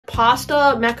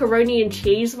pasta, macaroni and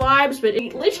cheese vibes, but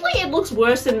it looks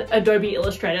worse than Adobe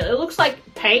Illustrator. It looks like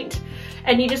paint,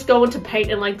 and you just go into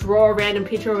paint and like draw a random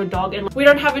picture of a dog, and we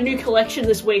don't have a new collection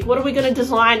this week. What are we gonna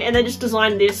design? And they just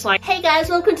design this like, hey guys,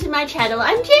 welcome to my channel.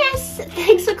 I'm Jess.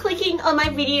 Thanks for clicking on my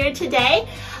video today.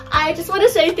 I just want to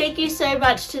say thank you so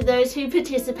much to those who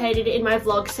participated in my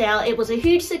vlog sale. It was a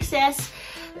huge success.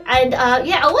 And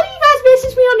yeah, a lot of you guys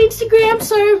messaged me on Instagram,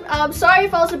 so sorry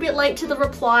if I was a bit late to the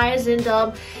replies. And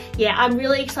yeah, I'm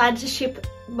really excited to ship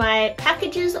my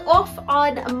packages off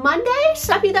on Monday.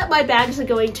 So happy that my bags are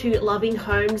going to loving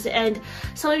homes, and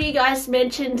some of you guys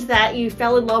mentioned that you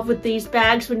fell in love with these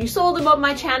bags when you saw them on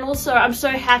my channel, so I'm so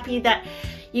happy that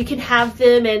you can have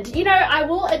them. And you know, I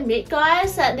will admit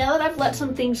guys that now that I've let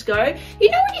some things go, you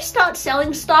know when you start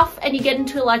selling stuff and you get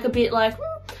into like a bit like,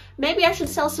 maybe I should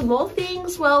sell some more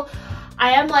things. Well,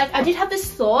 I did have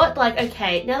this thought like,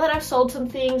 okay, now that I've sold some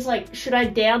things, like should I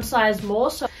downsize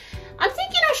more? So I'm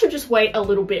thinking I should just wait a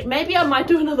little bit. Maybe I might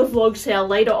do another vlog sale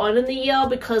later on in the year,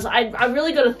 because I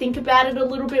really got to think about it a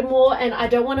little bit more, and I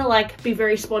don't want to like be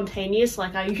very spontaneous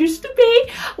like I used to be.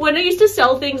 When I used to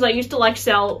sell things, I used to like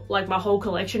sell like my whole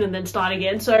collection and then start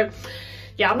again. So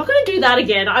yeah, I'm not going to do that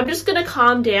again. I'm just going to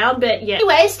calm down. But yeah.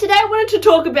 Anyways, today I wanted to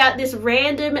talk about this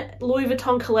random Louis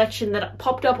Vuitton collection that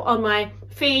popped up on my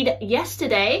feed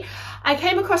yesterday. I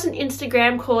came across an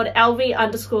Instagram called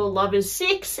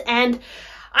LV_lovers6, and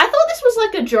I thought this was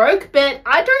like a joke, but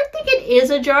I don't think it is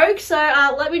a joke. So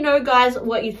let me know guys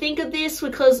what you think of this,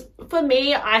 because for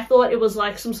me, I thought it was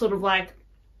like some sort of like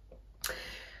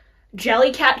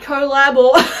Jellycat collab,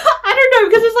 or I don't know,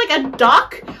 because it's like a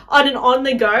duck on an on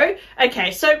the go.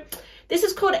 Okay, so this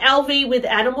is called LV with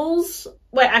animals.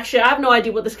 Wait, actually I have no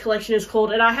idea what this collection is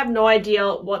called, and I have no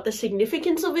idea what the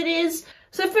significance of it is.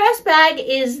 So first bag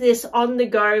is this on the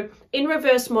go in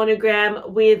reverse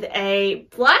monogram with a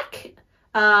black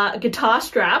guitar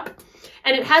strap,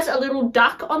 and it has a little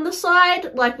duck on the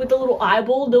side, like with a little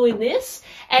eyeball doing this.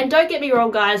 And don't get me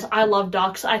wrong guys, I love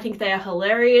ducks. I think they are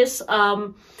hilarious.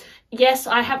 Yes,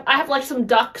 I have like some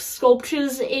duck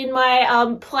sculptures in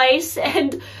my place,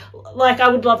 and like I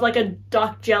would love like a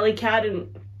duck Jellycat,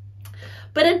 and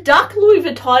but a duck Louis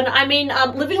Vuitton, I mean,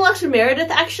 Living Luxury Meredith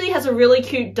actually has a really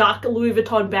cute duck Louis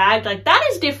Vuitton bag. Like that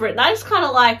is different. That is kind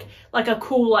of like a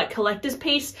cool like collector's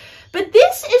piece. But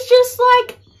this is just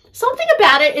like, something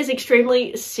about it is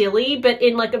extremely silly, but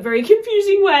in like a very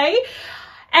confusing way.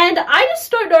 And I just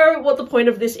don't know what the point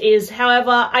of this is.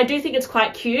 However, I do think it's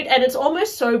quite cute, and it's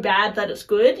almost so bad that it's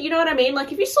good. You know what I mean?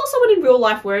 Like if you saw someone in real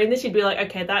life wearing this, you'd be like,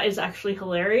 okay, that is actually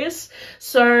hilarious.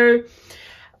 So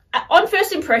on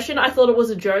first impression, I thought it was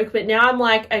a joke, but now I'm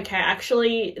like, okay,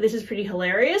 actually, this is pretty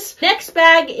hilarious. Next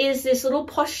bag is this little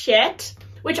pochette,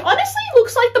 which honestly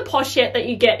looks like the pochette that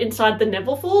you get inside the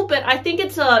Neverfull, but I think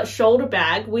it's a shoulder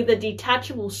bag with a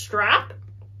detachable strap.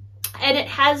 And it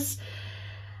has,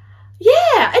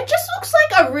 yeah, it just looks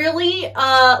like a really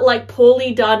like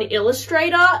poorly done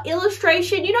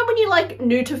illustration. You know when you're like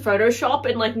new to Photoshop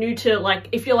and like new to like,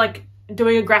 if you're like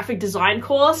doing a graphic design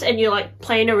course and you're like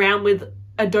playing around with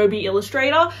Adobe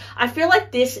Illustrator, I feel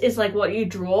like this is like what you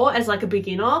draw as like a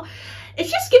beginner. It's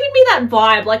just giving me that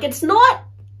vibe. Like it's not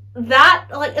that,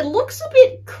 like it looks a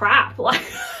bit crap, like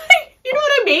you know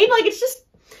what I mean? Like it's just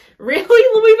really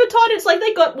Louis Vuitton. It's like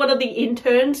they got one of the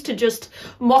interns to just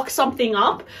mock something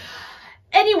up.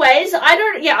 Anyways, I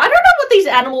don't know what these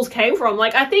animals came from.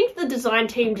 Like I think the design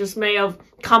team just may have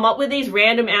come up with these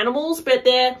random animals, but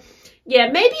they're, yeah,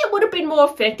 maybe it would have been more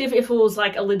effective if it was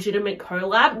like a legitimate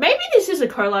collab. Maybe this is a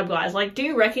collab, guys. Like, do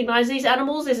you recognize these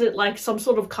animals? Is it like some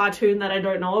sort of cartoon that I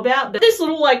don't know about? But this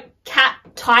little like cat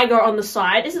tiger on the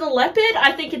side, is it a leopard?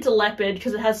 I think it's a leopard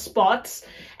because it has spots.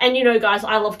 And you know, guys,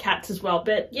 I love cats as well.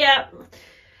 But yeah,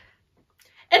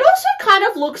 it also kind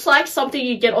of looks like something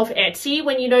you get off Etsy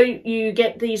when, you know, you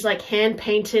get these like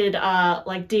hand-painted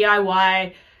like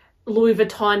DIY Louis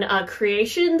Vuitton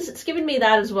creations. It's giving me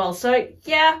that as well. So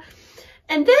yeah.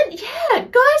 And then, yeah,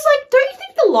 guys, like, don't you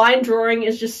think the line drawing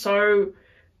is just so,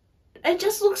 it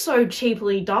just looks so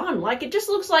cheaply done. Like, it just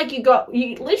looks like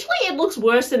literally, it looks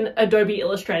worse than Adobe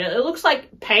Illustrator. It looks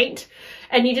like paint,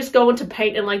 and you just go into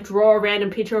paint and, like, draw a random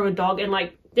picture of a dog, and,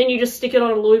 like, then you just stick it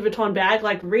on a Louis Vuitton bag.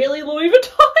 Like, really, Louis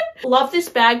Vuitton? Love this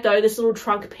bag, though, this little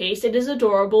trunk piece. It is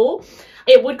adorable.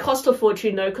 It would cost a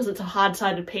fortune though, because it's a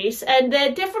hard-sided piece, and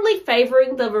they're definitely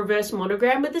favoring the reverse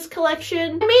monogram with this collection.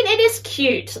 I mean, it is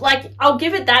cute. Like, I'll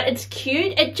give it that. It's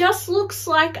cute. It just looks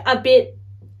like a bit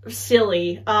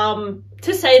silly,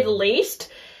 to say the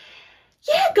least.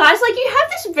 Yeah, guys, like, you have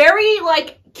this very,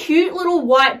 like, cute little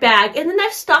white bag, and then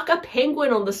they've stuck a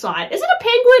penguin on the side. Is it a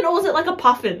penguin or is it like a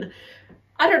puffin?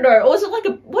 I don't know, or is it like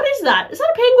a, what is that? Is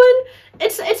that a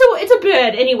penguin? It's a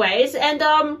bird anyways, and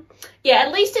yeah,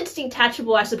 at least it's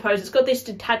detachable, I suppose. It's got this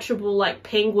detachable like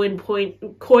penguin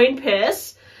coin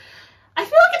purse. I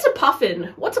feel like it's a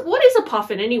puffin. What is a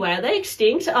puffin anyway? Are they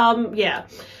extinct? Yeah.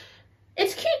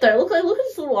 It's cute though. Look at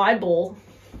this little eyeball.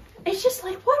 It's just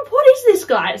like, what is this,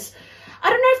 guys? I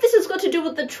don't know if this has got to do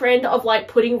with the trend of like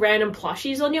putting random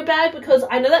plushies on your bag, because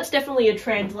I know that's definitely a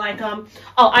trend. Like,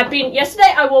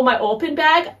 yesterday I wore my Orpin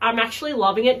bag. I'm actually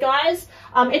loving it, guys.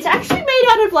 It's actually made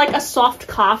out of like a soft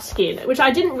calf skin, which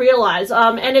I didn't realize.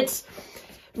 And it's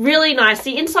really nice.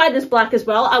 The inside is black as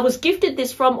well. I was gifted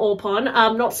this from Orpon,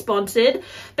 not sponsored.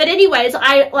 But anyways,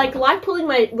 I like pulling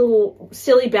my little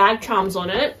silly bag charms on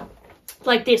it,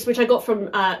 like this, which I got from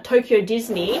Tokyo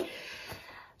Disney.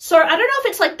 So I don't know if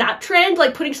it's like that trend,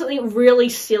 like putting something really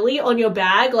silly on your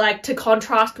bag, like to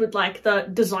contrast with like the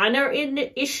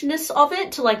designer-ishness of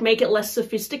it, to like make it less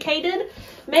sophisticated.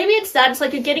 Maybe it's that. It's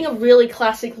like you're getting a really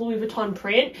classic Louis Vuitton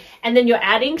print and then you're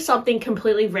adding something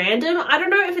completely random. I don't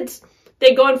know if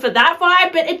they're going for that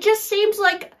vibe, but it just seems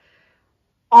like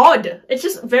odd. It's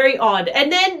just very odd.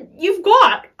 And then you've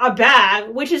got a bag,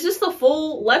 which is just the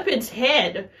full leopard's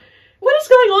head. What is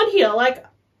going on here? Like,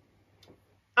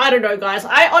 I don't know, guys.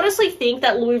 I honestly think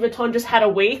that Louis Vuitton just had a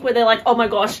week where they're like, oh my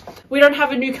gosh, we don't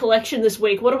have a new collection this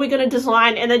week. What are we going to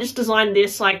design? And they just designed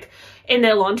this, like, in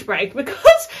their lunch break,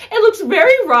 because it looks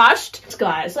very rushed.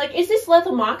 Guys, like, is this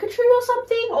leather marquetry or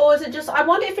something? Or is it just, I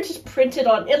wonder if it's just printed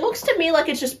on, it looks to me like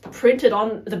it's just printed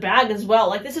on the bag as well.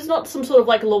 Like, this is not some sort of,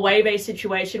 like, Loewe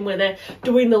situation where they're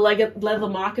doing the leather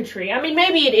marquetry. I mean,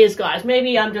 maybe it is, guys.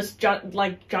 Maybe I'm just,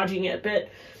 judging it, but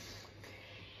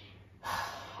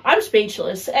I'm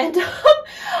speechless. And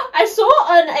I saw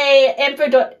on a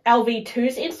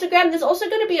Emperor.lv2's Instagram, there's also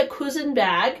going to be a cousin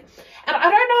bag. And I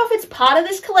don't know if it's part of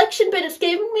this collection, but it's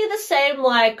giving me the same,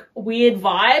 like, weird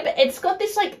vibe. It's got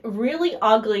this, like, really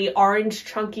ugly orange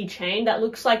chunky chain that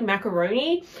looks like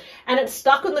macaroni. And it's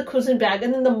stuck on the cousin bag.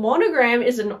 And then the monogram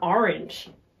is an orange.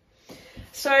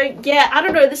 So, yeah, I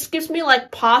don't know. This gives me, like,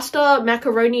 pasta,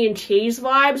 macaroni and cheese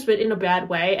vibes, but in a bad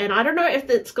way. And I don't know if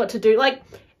it's got to do, like,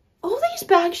 all these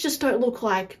bags just don't look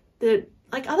like the,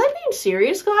 like, are they being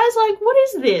serious, guys? Like, what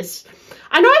is this?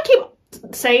 I know I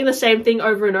keep saying the same thing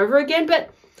over and over again, but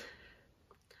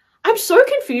I'm so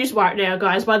confused right now,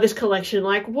 guys, by this collection.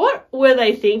 Like, what were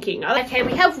they thinking? Okay,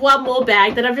 we have one more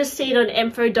bag that I've just seen on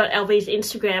Emfo.lv's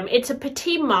Instagram. It's a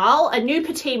Petit Mal, a new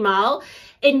Petit Mal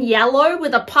in yellow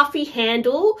with a puffy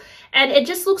handle, and it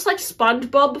just looks like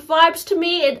SpongeBob vibes to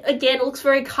me. It, again, looks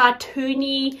very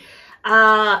cartoony.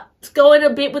 It's going a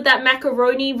bit with that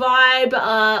macaroni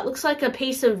vibe. Looks like a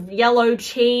piece of yellow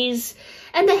cheese.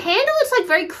 And the handle is like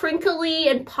very crinkly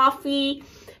and puffy.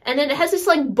 And then it has this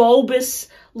like bulbous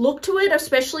look to it,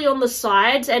 especially on the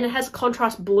sides. And it has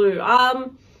contrast blue.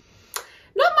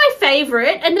 Not my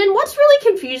favorite. And then what's really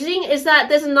confusing is that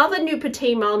there's another new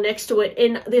Petit Mal next to it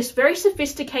in this very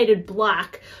sophisticated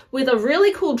black with a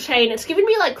really cool chain. It's giving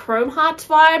me like Chrome Hearts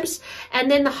vibes. And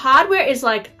then the hardware is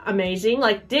like amazing.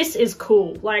 Like, this is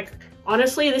cool. Like,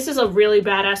 honestly, this is a really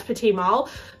badass Petit Mal.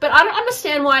 But I don't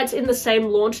understand why it's in the same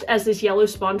launch as this yellow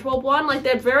SpongeBob one. Like,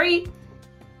 they're very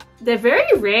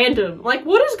random. Like,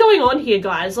 what is going on here,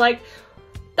 guys? Like,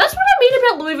 that's what I mean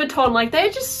about Louis Vuitton. Like, they're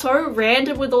just so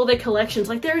random with all their collections.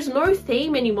 Like, there is no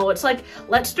theme anymore. It's like,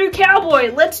 let's do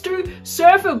cowboy, let's do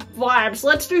surfer vibes,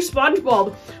 let's do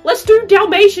SpongeBob, let's do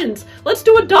Dalmatians, let's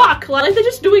do a duck. Like, they're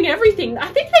just doing everything. I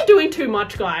think they're doing too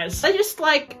much, guys. They just,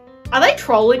 like, are they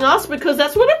trolling us? Because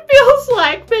that's what it feels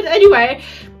like. But anyway,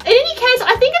 in any case,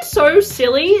 I think it's so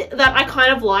silly that I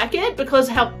kind of like it because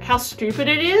how stupid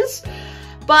it is.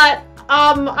 But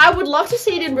I would love to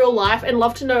see it in real life and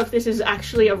love to know if this is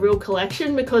actually a real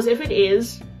collection, because if it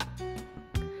is,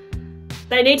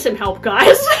 they need some help,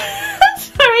 guys.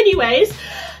 So anyways,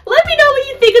 let me know what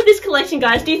you think of this collection,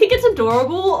 guys. Do you think it's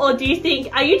adorable, or do you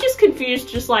think, are you just confused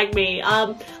just like me?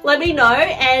 Let me know.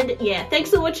 And yeah,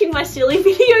 thanks for watching my silly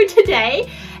video today,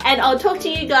 and I'll talk to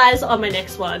you guys on my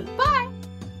next one. Bye!